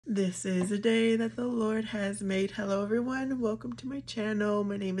This is a day that the Lord has made. Hello everyone, welcome to my channel.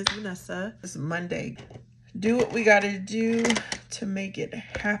 My name is Vanessa. It's Monday. Do what we gotta do to make it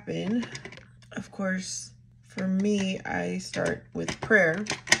happen. Of course, for me, I start with prayer.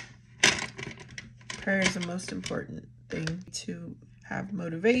 Prayer is the most important thing to have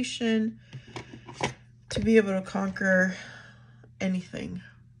motivation, to be able to conquer anything.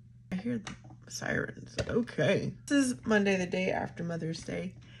 I hear the sirens. Okay. This is Monday, the day after Mother's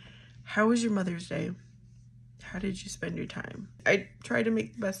Day. How was your Mother's Day? How did you spend your time? I tried to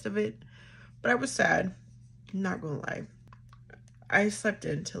make the best of it, but I was sad. I'm not gonna lie. I slept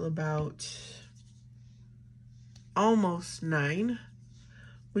until about almost 9,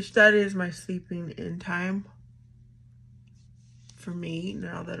 which that is my sleeping in time for me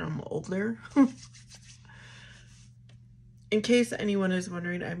now that I'm older. In case anyone is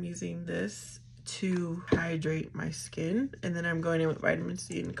wondering, I'm using this to hydrate my skin, and then I'm going in with vitamin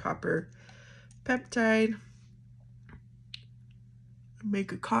C and copper peptide.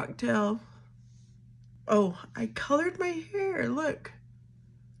 Make a cocktail. Oh, I colored my hair. Look.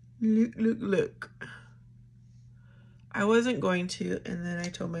 Look. I wasn't going to, and then I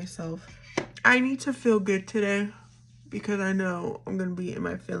told myself I need to feel good today because I know I'm gonna be in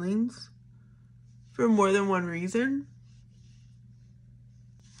my feelings for more than one reason.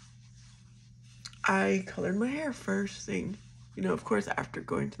 I colored my hair first thing, you know, of course, after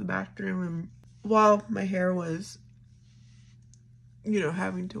going to the bathroom, and while my hair was, you know,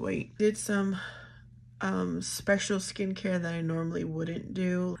 having to wait. Did some special skincare that I normally wouldn't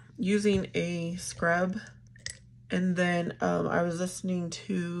do, using a scrub. And then I was listening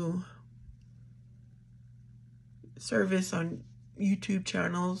to service on YouTube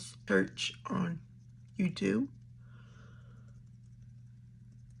channels, search on YouTube.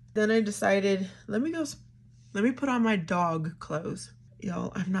 Then I decided, let me put on my dog clothes.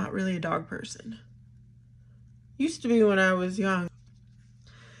 Y'all, I'm not really a dog person. Used to be when I was young.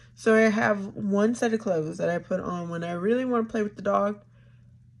 So I have one set of clothes that I put on when I really want to play with the dog.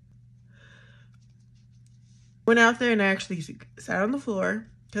 Went out there and I actually sat on the floor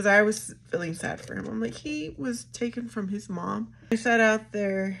because I was feeling sad for him. I'm like, he was taken from his mom. I sat out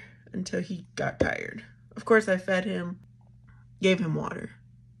there until he got tired. Of course, I fed him, gave him water,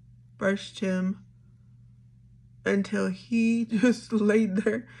 brushed him until he just laid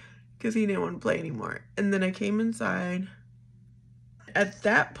there because he didn't want to play anymore. And then I came inside. At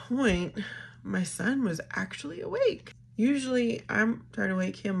that point, my son was actually awake. Usually, I'm trying to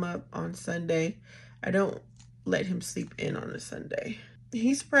wake him up on Sunday. I don't let him sleep in on a Sunday.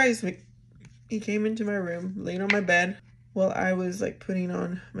 He surprised me. He came into my room, laid on my bed while I was like putting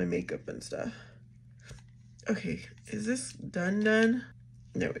on my makeup and stuff. Okay, is this done?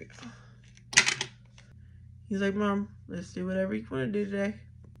 There we go. He's like, Mom, let's do whatever you want to do today.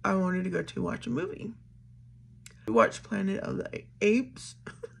 I wanted to go to watch a movie. We watched Planet of the Apes.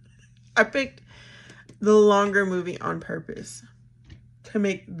 I picked the longer movie on purpose to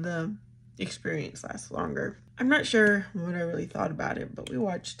make the experience last longer. I'm not sure what I really thought about it, but we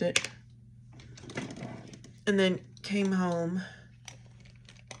watched it and then came home,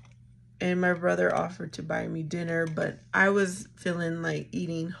 and my brother offered to buy me dinner, but I was feeling like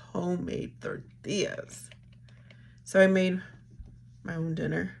eating homemade tortillas, so I made my own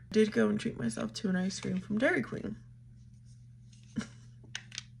dinner. Did go and treat myself to an ice cream from Dairy Queen.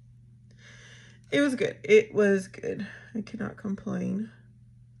 It was good. It was good. I cannot complain.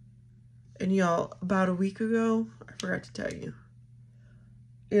 And y'all, about a week ago, I forgot to tell you,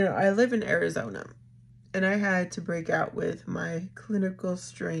 I live in Arizona, and I had to break out with my Clinical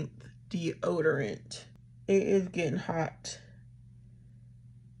Strength deodorant. It is getting hot.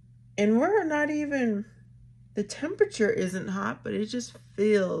 And we're not even, the temperature isn't hot, but it just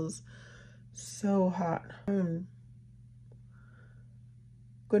feels so hot. I'm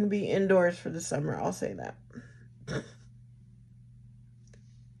going to be indoors for the summer, I'll say that.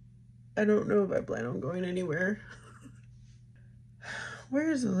 I don't know if I plan on going anywhere. Where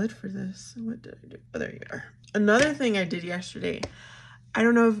is the lid for this? What did I do? Oh, there you are. Another thing I did yesterday, I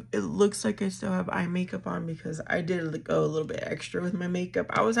don't know if it looks like I still have eye makeup on because I did go a little bit extra with my makeup.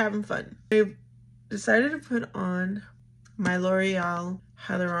 I was having fun. I decided to put on my L'Oreal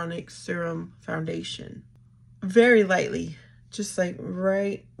Hyaluronic Serum Foundation. Very lightly, just like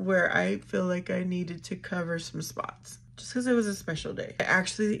right where I feel like I needed to cover some spots. Just because it was a special day. I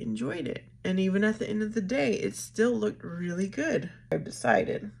actually enjoyed it. And even at the end of the day, it still looked really good. I've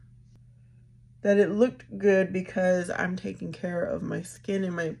decided that it looked good because I'm taking care of my skin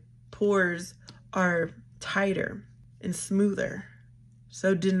and my pores are tighter and smoother.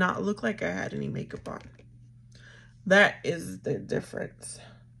 So it did not look like I had any makeup on. That is the difference.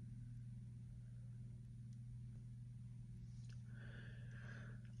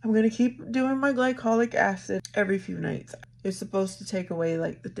 I'm going to keep doing my glycolic acid every few nights. It's supposed to take away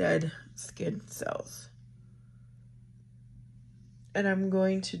like the dead skin cells. And I'm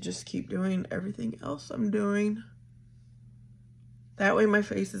going to just keep doing everything else I'm doing. That way my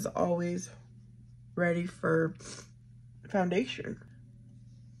face is always ready for foundation.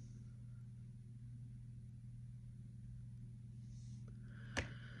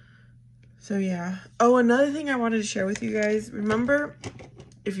 So yeah. Oh, another thing I wanted to share with you guys. Remember,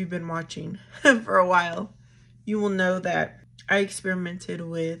 if you've been watching for a while, you will know that I experimented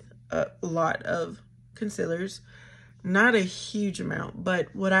with a lot of concealers. Not a huge amount,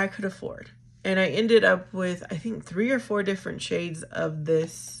 but what I could afford. And I ended up with, I think, 3 or 4 different shades of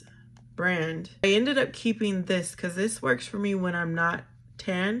this brand. I ended up keeping this because this works for me when I'm not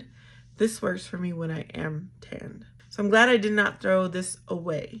tanned. This works for me when I am tanned. So I'm glad I did not throw this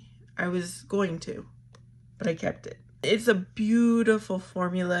away. I was going to, but I kept it. It's a beautiful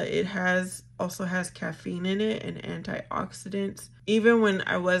formula. It also has caffeine in it and antioxidants. Even when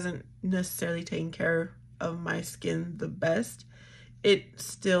I wasn't necessarily taking care of my skin the best, it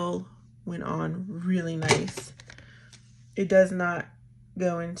still went on really nice. It does not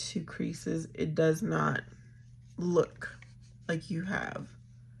go into creases. It does not look like you have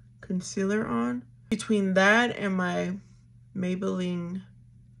concealer on. Between that and my Maybelline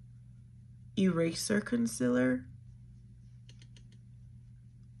Eraser Concealer,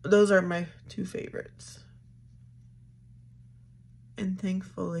 those are my 2 favorites. And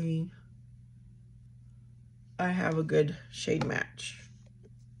thankfully, I have a good shade match,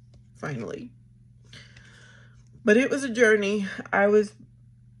 finally. But it was a journey. I was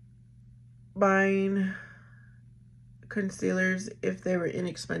buying concealers if they were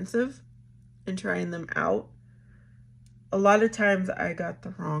inexpensive and trying them out. A lot of times I got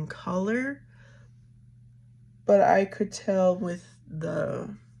the wrong color, but I could tell with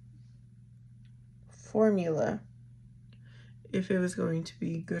the formula if it was going to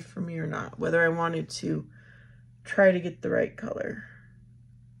be good for me or not, whether I wanted to try to get the right color.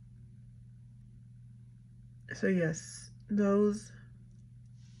 So yes, those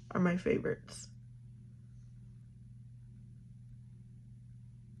are my favorites.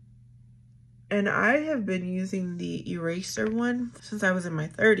 And I have been using the eraser one since I was in my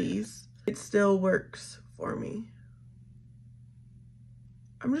 30s. It still works for me.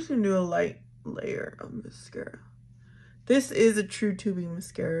 I'm just gonna do a light layer of mascara. This is a true tubing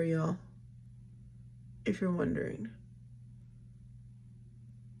mascara, y'all, if you're wondering.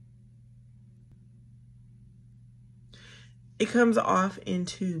 It comes off in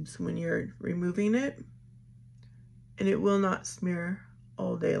tubes when you're removing it, and it will not smear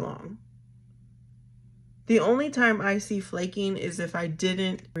all day long. The only time I see flaking is if I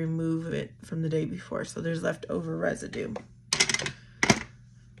didn't remove it from the day before, so there's leftover residue.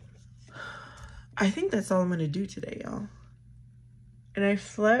 I think that's all I'm gonna do today, y'all. And I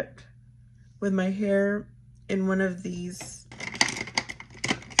slept with my hair in one of these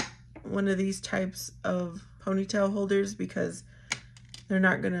types of ponytail holders because they're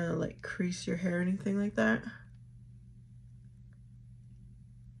not gonna like crease your hair or anything like that.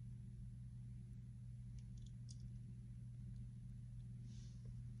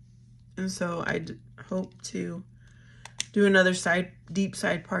 And so I hope to do another deep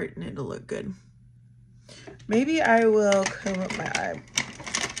side part and it'll look good. Maybe I will comb up my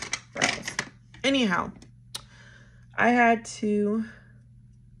eyebrows. Anyhow, I had to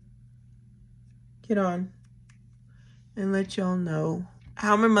get on and let y'all know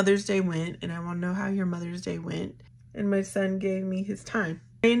how my Mother's Day went, and I want to know how your Mother's Day went. And my son gave me his time.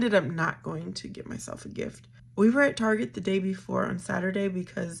 I ended up not going to get myself a gift. We were at Target the day before on Saturday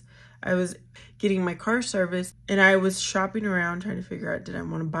because I was getting my car serviced and I was shopping around trying to figure out, did I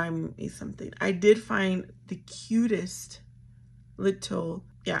want to buy me something? I did find the cutest little,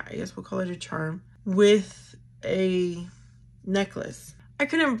 yeah, I guess we'll call it a charm, with a necklace. I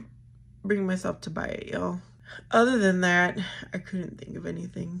couldn't bring myself to buy it, y'all. Other than that, I couldn't think of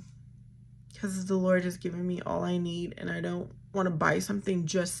anything because the Lord has given me all I need, and I don't want to buy something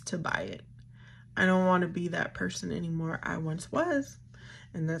just to buy it. I don't want to be that person anymore I once was,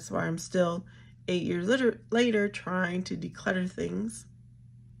 and that's why I'm still 8 years later trying to declutter things.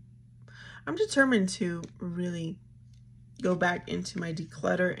 I'm determined to really go back into my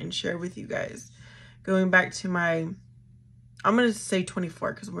declutter and share with you guys. Going back to my, I'm going to say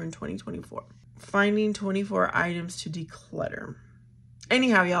 24 because we're in 2024. Finding 24 items to declutter.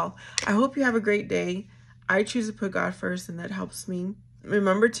 Anyhow, y'all, I hope you have a great day. I choose to put God first, and that helps me.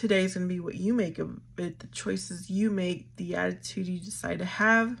 Remember, today is going to be what you make of it, the choices you make, the attitude you decide to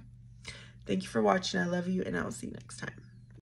have. Thank you for watching. I love you, and I will see you next time.